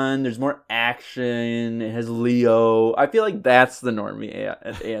fun. There's more action. It has Leo. I feel like that's the normie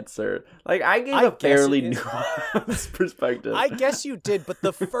answer. Like, I gave a fairly nuanced perspective. I guess you did, but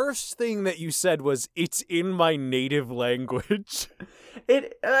the first thing that you said was, it's in my native language.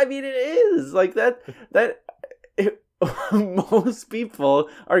 It is. Like, most people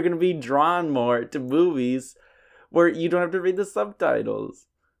are going to be drawn more to movies where you don't have to read the subtitles.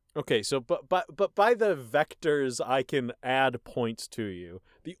 Okay, so but by the vectors I can add points to you.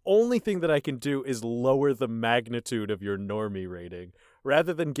 The only thing that I can do is lower the magnitude of your normie rating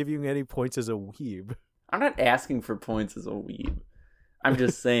rather than giving you any points as a weeb. I'm not asking for points as a weeb. I'm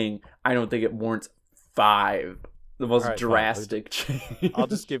just saying I don't think it warrants 5. The All most right, fine. drastic change. I'll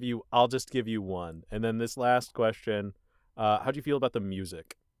just give you one. And then this last question, how do you feel about the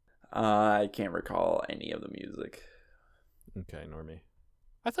music? I can't recall any of the music. Okay, normie.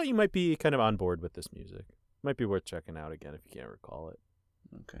 I thought you might be kind of on board with this music. Might be worth checking out again if you can't recall it.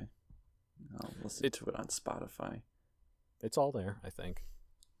 Okay. I'll listen to it on Spotify. It's all there, I think.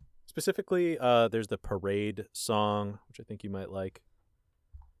 Specifically, there's the Parade song, which I think you might like.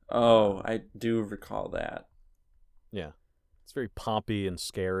 Oh, I do recall that. Yeah. It's very poppy and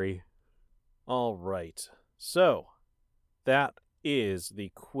scary. All right. So, that is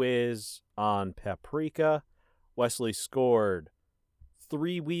the quiz on Paprika. Wesley scored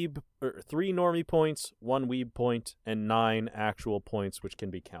 3 normie points, 1 weeb point, and 9 actual points, which can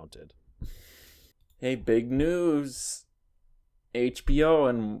be counted. Hey, big news. HBO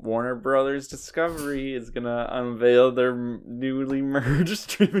and Warner Brothers Discovery is going to unveil their newly merged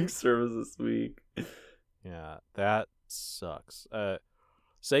streaming service this week. Yeah, that sucks.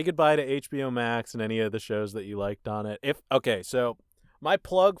 Say goodbye to HBO Max and any of the shows that you liked on it. So my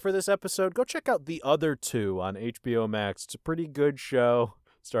plug for this episode, go check out The Other Two on HBO Max. It's a pretty good show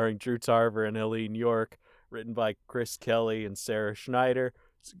starring Drew Tarver and Helene York, written by Chris Kelly and Sarah Schneider.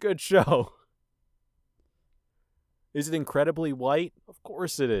 It's a good show. Is it incredibly white? Of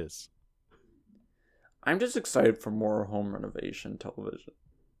course it is. I'm just excited for more home renovation television.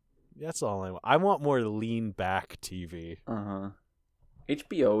 That's all I want. I want more lean back TV. Uh-huh.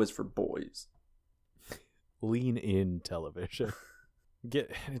 HBO is for boys. Lean in television.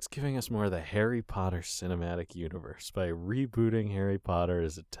 It's giving us more of the Harry Potter cinematic universe by rebooting Harry Potter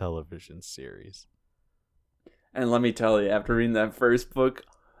as a television series. And let me tell you, after reading that first book,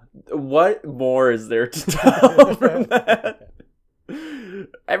 what more is there to tell from that?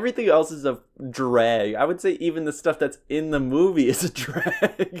 Everything else is a drag. I would say even the stuff that's in the movie is a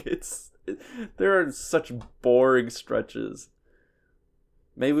drag. There are such boring stretches.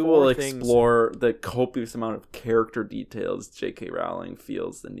 Maybe we'll explore the copious amount of character details J.K. Rowling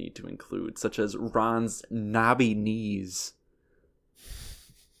feels the need to include, such as Ron's knobby knees.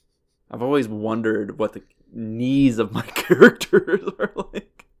 I've always wondered what the knees of my characters are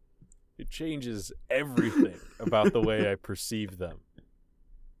like. It changes everything about the way I perceive them.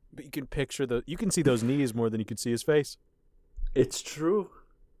 But you can see those knees more than you can see his face. It's true.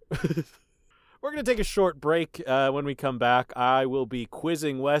 We're going to take a short break. When we come back, I will be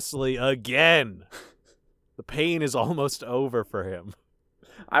quizzing Wesley again. The pain is almost over for him.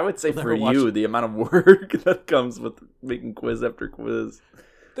 I would say for you, the amount of work that comes with making quiz after quiz.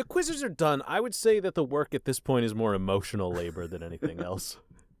 The quizzes are done. I would say that the work at this point is more emotional labor than anything else.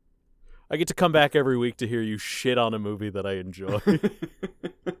 I get to come back every week to hear you shit on a movie that I enjoy.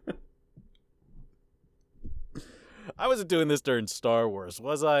 I wasn't doing this during Star Wars,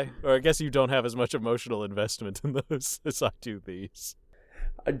 was I? Or I guess you don't have as much emotional investment in those as I do these.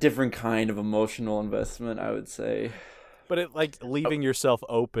 A different kind of emotional investment, I would say. But it leaving yourself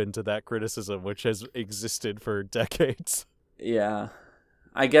open to that criticism, which has existed for decades. Yeah.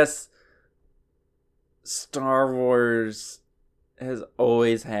 I guess Star Wars has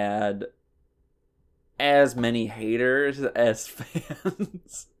always had as many haters as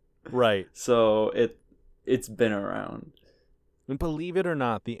fans. Right. So it's been around. And believe it or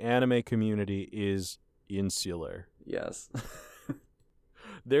not, the anime community is insular. Yes.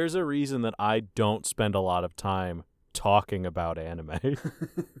 There's a reason that I don't spend a lot of time talking about anime.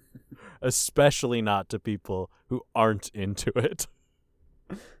 Especially not to people who aren't into it.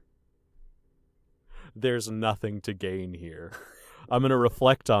 There's nothing to gain here. I'm going to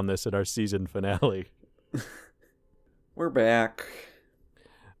reflect on this in our season finale. We're back.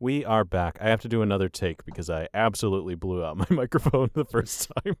 We are back. I have to do another take because I absolutely blew out my microphone the first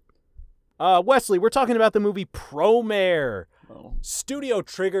time. Wesley, we're talking about the movie Promare. Oh. Studio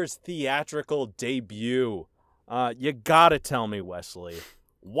Trigger's theatrical debut. You gotta tell me, Wesley,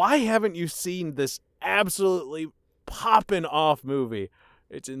 why haven't you seen this absolutely poppin' off movie?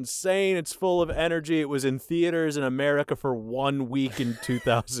 It's insane. It's full of energy. It was in theaters in America for 1 week in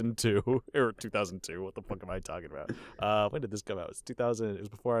 2002. Or 2002. What the fuck am I talking about? When did this come out? It was 2000. It was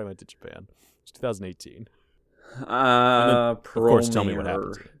before I went to Japan. It was 2018. Of course, tell me what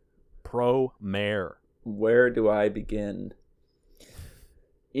happened to it. Promare. Where do I begin?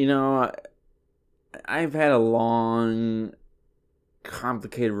 You know, I've had a long,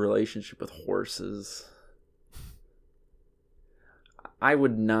 complicated relationship with horses. I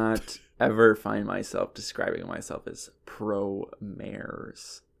would not ever find myself describing myself as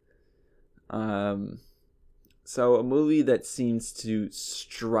pro-mares. So a movie that seems to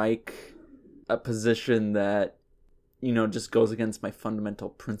strike a position that, just goes against my fundamental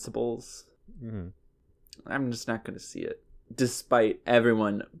principles. Mm-hmm. I'm just not going to see it, despite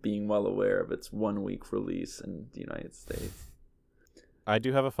everyone being well aware of its 1 week release in the United States. I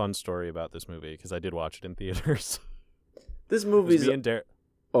do have a fun story about this movie because I did watch it in theaters. This movie's...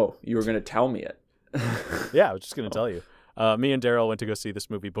 Oh, you were going to tell me it. Yeah, I was just going to tell you. Me and Daryl went to go see this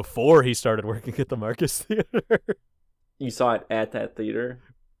movie before he started working at the Marcus Theater. You saw it at that theater?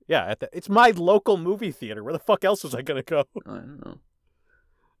 Yeah, it's my local movie theater. Where the fuck else was I going to go? I don't know.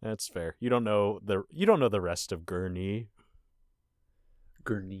 That's fair. You don't know the rest of Gurney.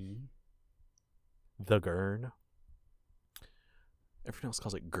 Gurney? The Gurn. Everyone else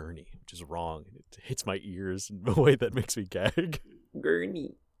calls it Gurney, which is wrong. It hits my ears in a way that makes me gag.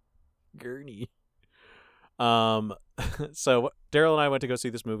 Gurney. So Daryl and I went to go see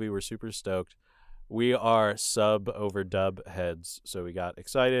this movie. We're super stoked. We are sub over dub heads, so we got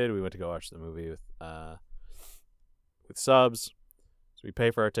excited. We went to go watch the movie with subs. So we pay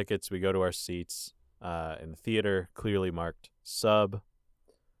for our tickets. We go to our seats in the theater, clearly marked sub.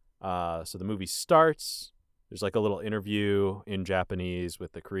 So the movie starts. There's like a little interview in Japanese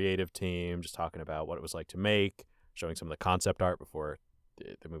with the creative team, just talking about what it was like to make, showing some of the concept art before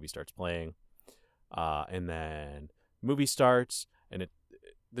the movie starts playing. And then the movie starts, and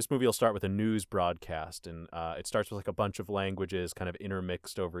this movie will start with a news broadcast, and it starts with like a bunch of languages kind of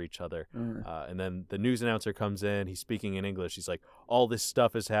intermixed over each other. And then the news announcer comes in. He's speaking in English. He's like, all this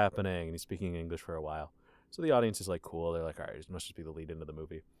stuff is happening, and he's speaking in English for a while. So the audience is like, cool. They're like, all right, this must just be the lead into the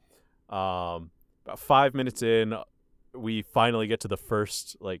movie. About 5 minutes in, we finally get to the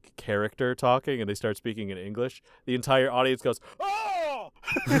first like character talking, and they start speaking in English. The entire audience goes, "Oh,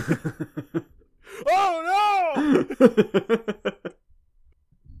 oh no!"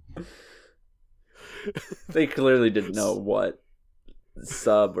 They clearly didn't know what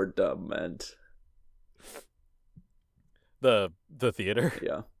sub or dub meant. The theater?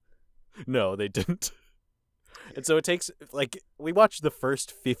 Yeah. No, they didn't. And so it takes, like, we watched the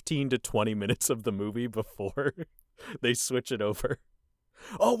first 15 to 20 minutes of the movie before they switch it over.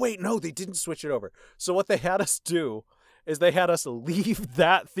 Oh, wait, no, they didn't switch it over. So what they had us do is they had us leave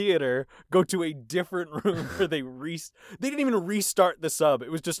that theater, go to a different room where they didn't even restart the sub.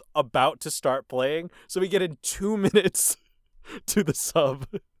 It was just about to start playing. So we get in 2 minutes to the sub.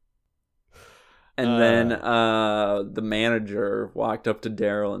 And then the manager walked up to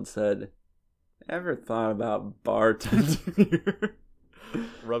Daryl and said, "Ever thought about bartending here?"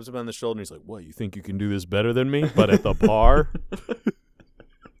 Rubs him on the shoulder and he's like, "What, you think you can do this better than me, but at the bar?"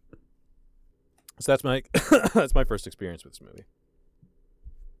 So that's my first experience with this movie.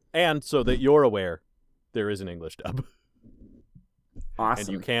 And so that you're aware, there is an English dub. Awesome. And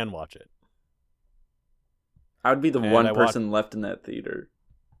you can watch it. I would be the one person left in that theater.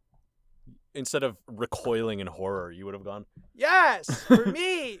 Instead of recoiling in horror, you would have gone, "Yes, for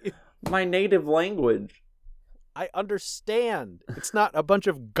me!" My native language. I understand. It's not a bunch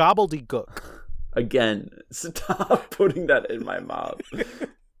of gobbledygook. Again, stop putting that in my mouth.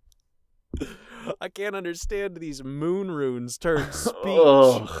 I can't understand these moon runes turn speech.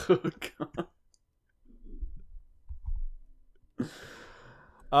 Oh,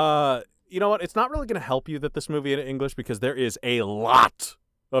 God. You know what? It's not really going to help you that this movie in English because there is a lot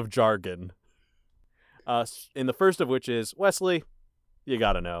of jargon. In the first of which is, Wesley, you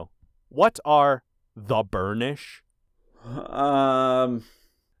got to know. What are the Burnish?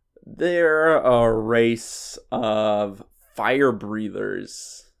 They're a race of fire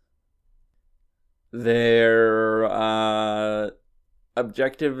breathers. Their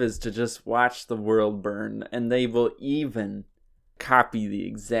objective is to just watch the world burn, and they will even copy the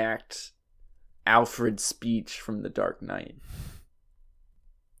exact Alfred speech from The Dark Knight.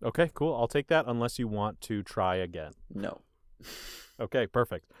 Okay, cool. I'll take that unless you want to try again. No. Okay,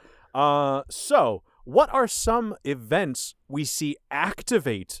 perfect. So, what are some events we see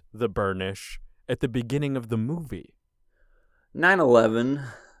activate the Burnish at the beginning of the movie? 9/11.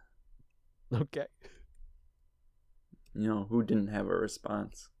 Okay. You know, who didn't have a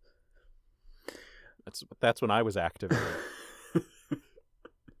response? That's when I was activated.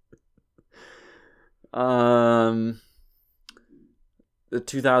 The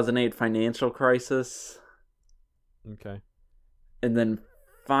 2008 financial crisis. Okay. And then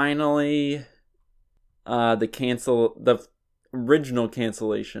finally, the original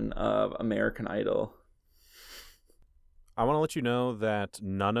cancellation of American Idol. I want to let you know that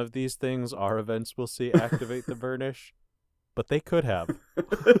none of these things are events we'll see activate the Burnish. but they could have.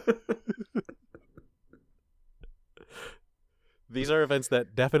 These are events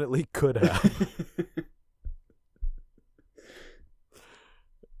that definitely could have.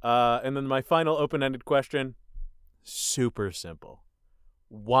 And then my final open-ended question, super simple.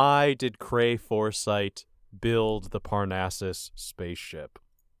 Why did Cray Forsyth build the Parnassus spaceship?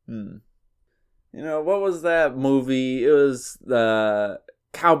 You know, what was that movie? It was the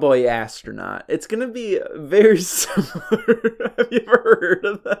Cowboy Astronaut. It's going to be very similar. Have you ever heard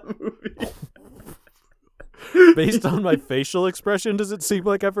of that movie? Based on my facial expression, does it seem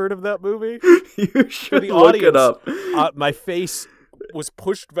like I've heard of that movie? You should For the look audience, it up. My face was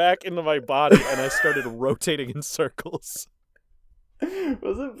pushed back into my body, and I started rotating in circles.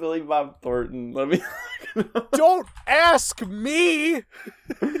 Was it Billy Bob Thornton? Let me look it up. Don't ask me!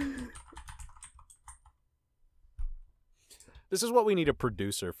 This is what we need a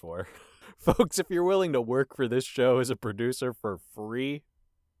producer for. Folks, if you're willing to work for this show as a producer for free,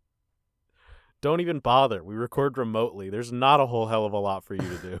 don't even bother. We record remotely. There's not a whole hell of a lot for you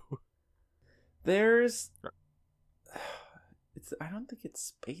to do. I don't think it's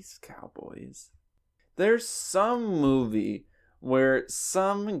Space Cowboys. There's some movie where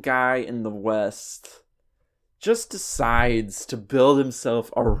some guy in the West just decides to build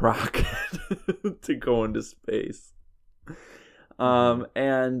himself a rocket to go into space.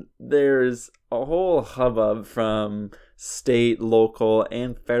 And there's a whole hubbub from state, local,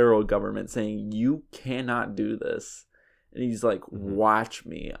 and federal government saying, you cannot do this. And he's like, watch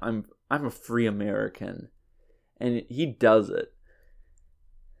me. I'm a free American. And he does it.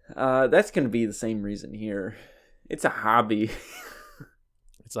 That's going to be the same reason here. It's a hobby.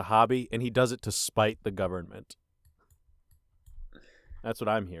 It's a hobby, and he does it to spite the government. That's what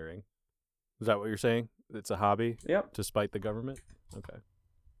I'm hearing. Is that what you're saying? It's a hobby? Yep. To spite the government? Okay.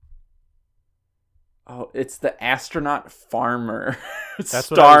 Oh, it's The Astronaut Farmer. That's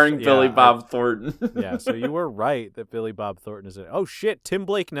starring Billy Bob Thornton. Yeah, so you were right that Billy Bob Thornton is in it. Oh, shit, Tim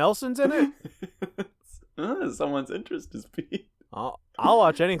Blake Nelson's in it? Someone's interest is piqued. I'll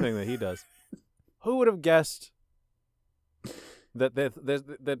watch anything that he does. Who would have guessed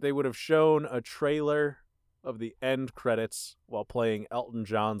that they would have shown a trailer of the end credits while playing Elton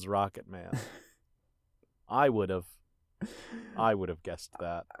John's Rocket Man? I would have guessed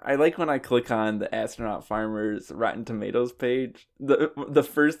that. I like when I click on the Astronaut Farmer's Rotten Tomatoes page. The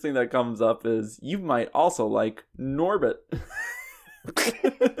first thing that comes up is, you might also like Norbit.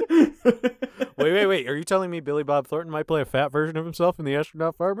 Wait. Are you telling me Billy Bob Thornton might play a fat version of himself in The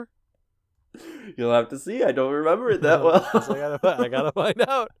Astronaut Farmer? You'll have to see. I don't remember it that well. I gotta find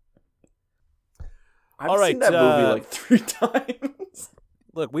out. I've seen that movie like 3 times.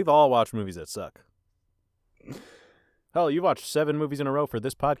 Look, we've all watched movies that suck. Hell, you watched 7 movies in a row for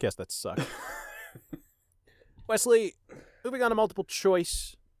this podcast that suck. Wesley, moving on to multiple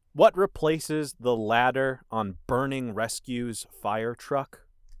choice. What replaces the ladder on Burning Rescue's fire truck?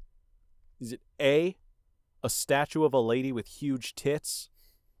 Is it A, a statue of a lady with huge tits?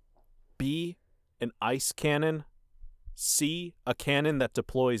 B, an ice cannon? C, a cannon that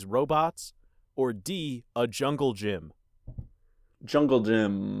deploys robots? Or D, a jungle gym? Jungle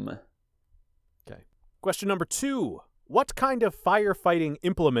Gym. Okay. Question number 2. What kind of firefighting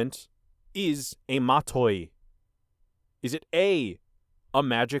implement is a matoi? Is it A, a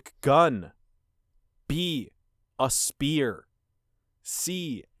magic gun? B, a spear?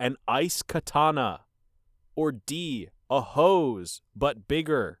 C, an ice katana? Or D, a hose, but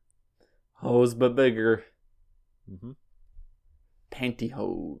bigger? Hose but bigger. Mm-hmm.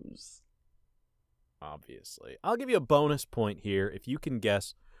 Pantyhose. Obviously. I'll give you a bonus point here if you can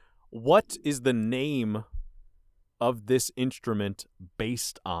guess what is the name of this instrument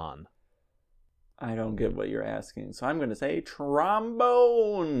based on. I don't get what you're asking, so I'm going to say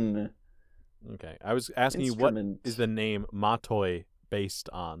trombone. Okay, I was asking you what is the name matoi based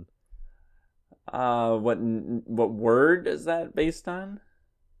on. What word is that based on?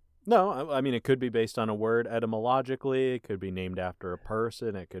 No, I mean, it could be based on a word etymologically. It could be named after a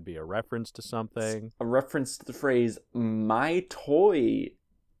person. It could be a reference to something. A reference to the phrase, my toy.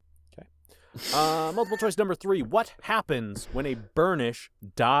 Okay. Multiple choice number 3. What happens when a burnish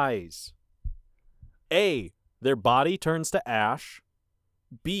dies? A, their body turns to ash.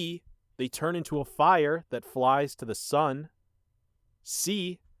 B, they turn into a fire that flies to the sun.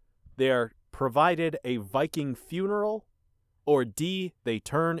 C, they are provided a Viking funeral. Or D, they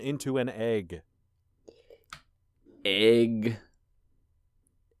turn into an egg. Egg.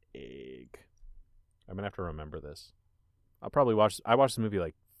 I'm going to have to remember this. I watched the movie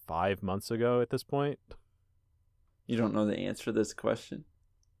like 5 months ago at this point. You don't know the answer to this question?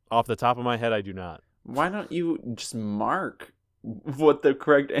 Off the top of my head, I do not. Why don't you just mark what the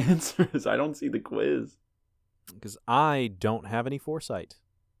correct answer is? I don't see the quiz. Because I don't have any foresight.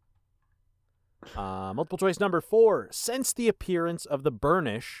 Multiple choice number 4. Since the appearance of the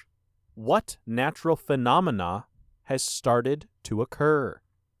burnish, what natural phenomena has started to occur?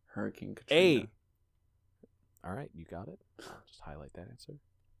 Hurricane Katrina. All right, you got it. I'll just highlight that answer.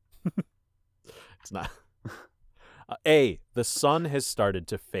 It's not. A. The sun has started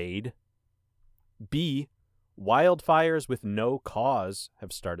to fade. B. Wildfires with no cause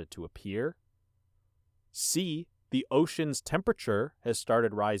have started to appear. C. The ocean's temperature has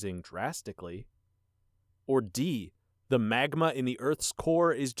started rising drastically. Or D. The magma in the Earth's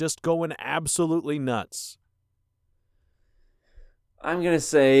core is just going absolutely nuts. I'm going to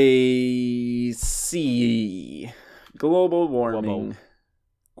say C. Global warming.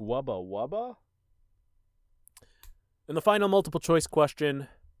 Wubba wubba? And the final multiple choice question,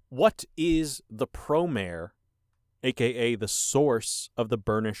 what is the Promare, aka the source of the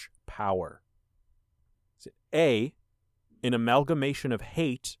burnish power? Is it A, an amalgamation of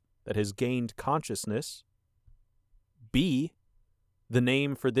hate that has gained consciousness? B, the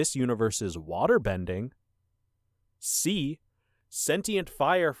name for this universe's waterbending? C, sentient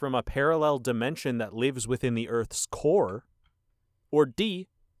fire from a parallel dimension that lives within the Earth's core? Or D,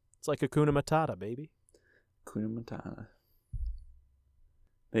 it's like Hakuna Matata, baby. Hakuna Matata.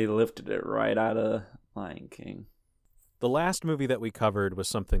 They lifted it right out of Lion King. The last movie that we covered was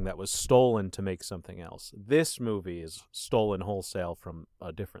something that was stolen to make something else. This movie is stolen wholesale from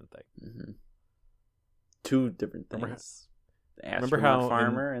a different thing. Mm-hmm. Two different things. Remember The how Astronaut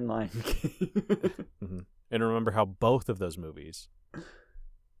Farmer and Lion King. Mm-hmm. And remember how both of those movies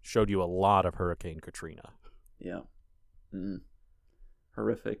showed you a lot of Hurricane Katrina. Yeah. Mm.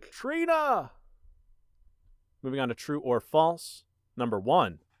 Horrific. Trina! Moving on to true or false. Number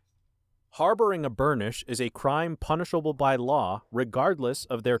 1. Harboring a burnish is a crime punishable by law regardless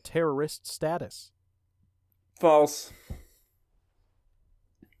of their terrorist status. False.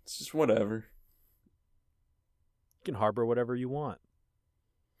 It's just whatever. You can harbor whatever you want.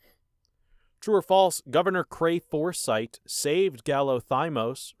 True or false, Governor Cray Forsyth saved Gallo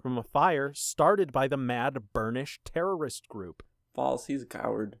Thymos from a fire started by the Mad Burnish terrorist group. False, he's a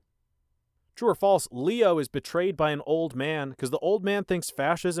coward. True or false, Leo is betrayed by an old man because the old man thinks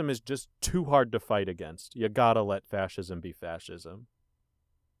fascism is just too hard to fight against. You gotta let fascism be fascism.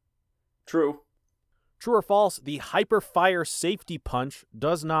 True. True or false, the hyperfire safety punch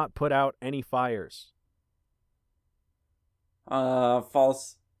does not put out any fires.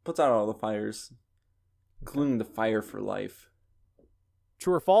 False. Puts out all the fires, including the fire for life.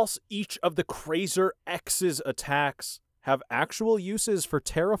 True or false, each of the Crazer X's attacks have actual uses for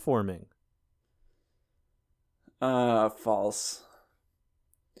terraforming. False.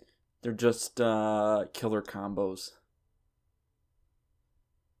 They're just killer combos.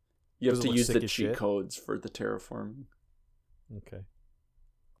 You have Does it to look use sick the as cheat shit? codes for the terraforming. Okay.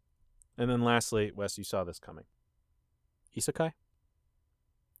 And then lastly, Wes, you saw this coming. Isekai?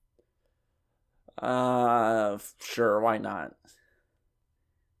 Sure, why not?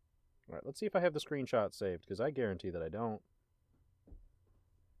 All right, let's see if I have the screenshot saved, because I guarantee that I don't.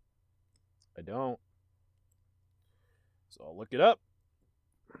 So I'll look it up.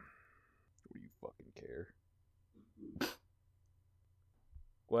 What do you fucking care?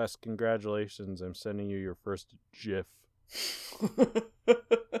 Wes, congratulations. I'm sending you your first GIF.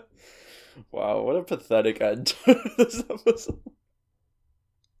 Wow, what a pathetic end to this episode.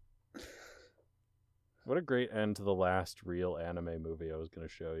 What a great end to the last real anime movie I was going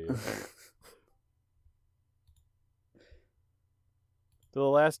to show you. The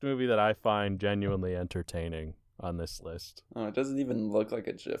last movie that I find genuinely entertaining on this list. Oh, it doesn't even look like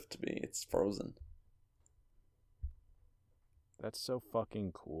a GIF to me. It's frozen. That's so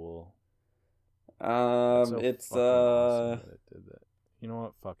fucking cool. That's so It's fucking awesome that it did that. You know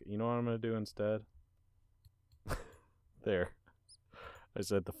what? Fuck it. You know what I'm gonna do instead? There. I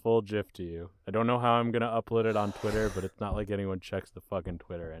said the full GIF to you. I don't know how I'm gonna upload it on Twitter, but it's not like anyone checks the fucking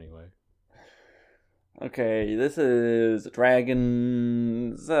Twitter anyway. Okay, this is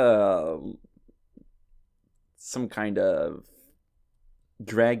dragons. Some kind of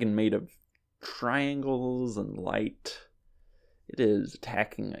dragon made of triangles and light. It is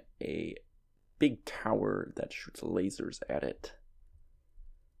attacking a big tower that shoots lasers at it.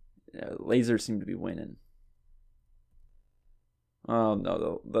 Lasers seem to be winning. Oh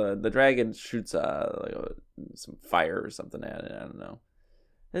no, the dragon shoots some fire or something at it. I don't know.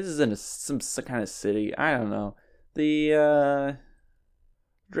 This is in some kind of city. I don't know. The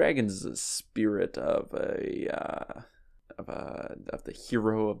dragon's the spirit of the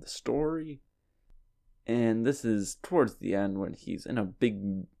hero of the story. And this is towards the end when he's in a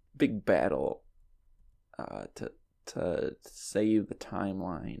big battle to save the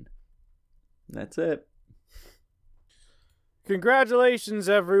timeline. That's it. Congratulations,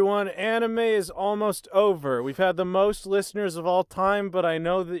 everyone. Anime is almost over. We've had the most listeners of all time, but I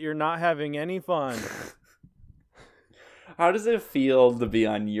know that you're not having any fun. How does it feel to be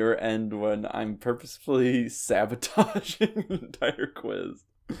on your end when I'm purposefully sabotaging the entire quiz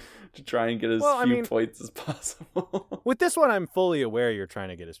to try and get as few points as possible? With this one, I'm fully aware you're trying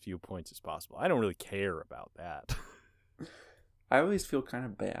to get as few points as possible. I don't really care about that. I always feel kind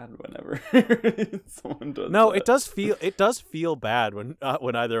of bad whenever someone does. No, that. it does feel bad when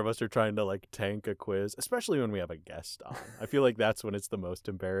either of us are trying to like tank a quiz, especially when we have a guest on. I feel like that's when it's the most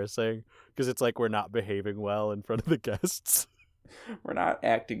embarrassing because it's like we're not behaving well in front of the guests. We're not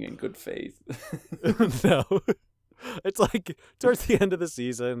acting in good faith. No, it's like towards the end of the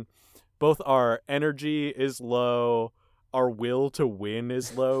season, both our energy is low, our will to win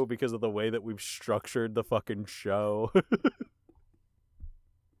is low because of the way that we've structured the fucking show.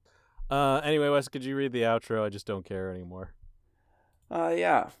 Anyway, Wes, could you read the outro? I just don't care anymore.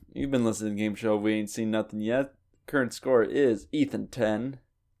 Yeah. You've been listening to the game show. We ain't seen nothing yet. Current score is Ethan 10,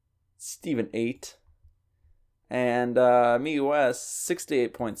 Steven 8, and me, Wes,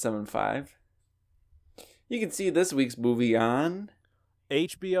 68.75. You can see this week's movie on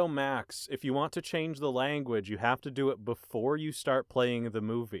HBO Max. If you want to change the language, you have to do it before you start playing the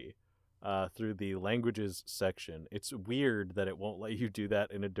movie. Through the languages section. It's weird that it won't let you do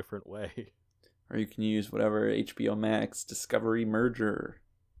that in a different way. Or you can use whatever HBO Max Discovery merger.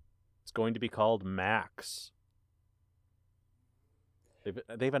 It's going to be called Max.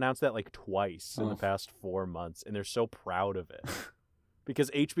 They've announced that like twice in the past 4 months, and they're so proud of it.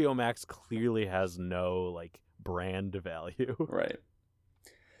 Because HBO Max clearly has no like brand value. Right.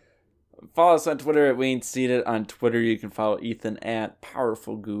 Follow us on Twitter at Wayne Seated. On Twitter, you can follow Ethan at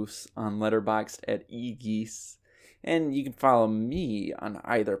Powerful Goose. On Letterboxd at eGeese. And you can follow me on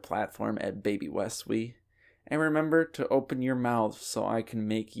either platform at Baby Westwe. And remember to open your mouth so I can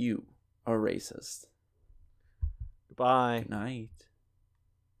make you a racist. Goodbye. Good night.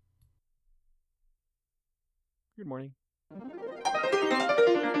 Good morning.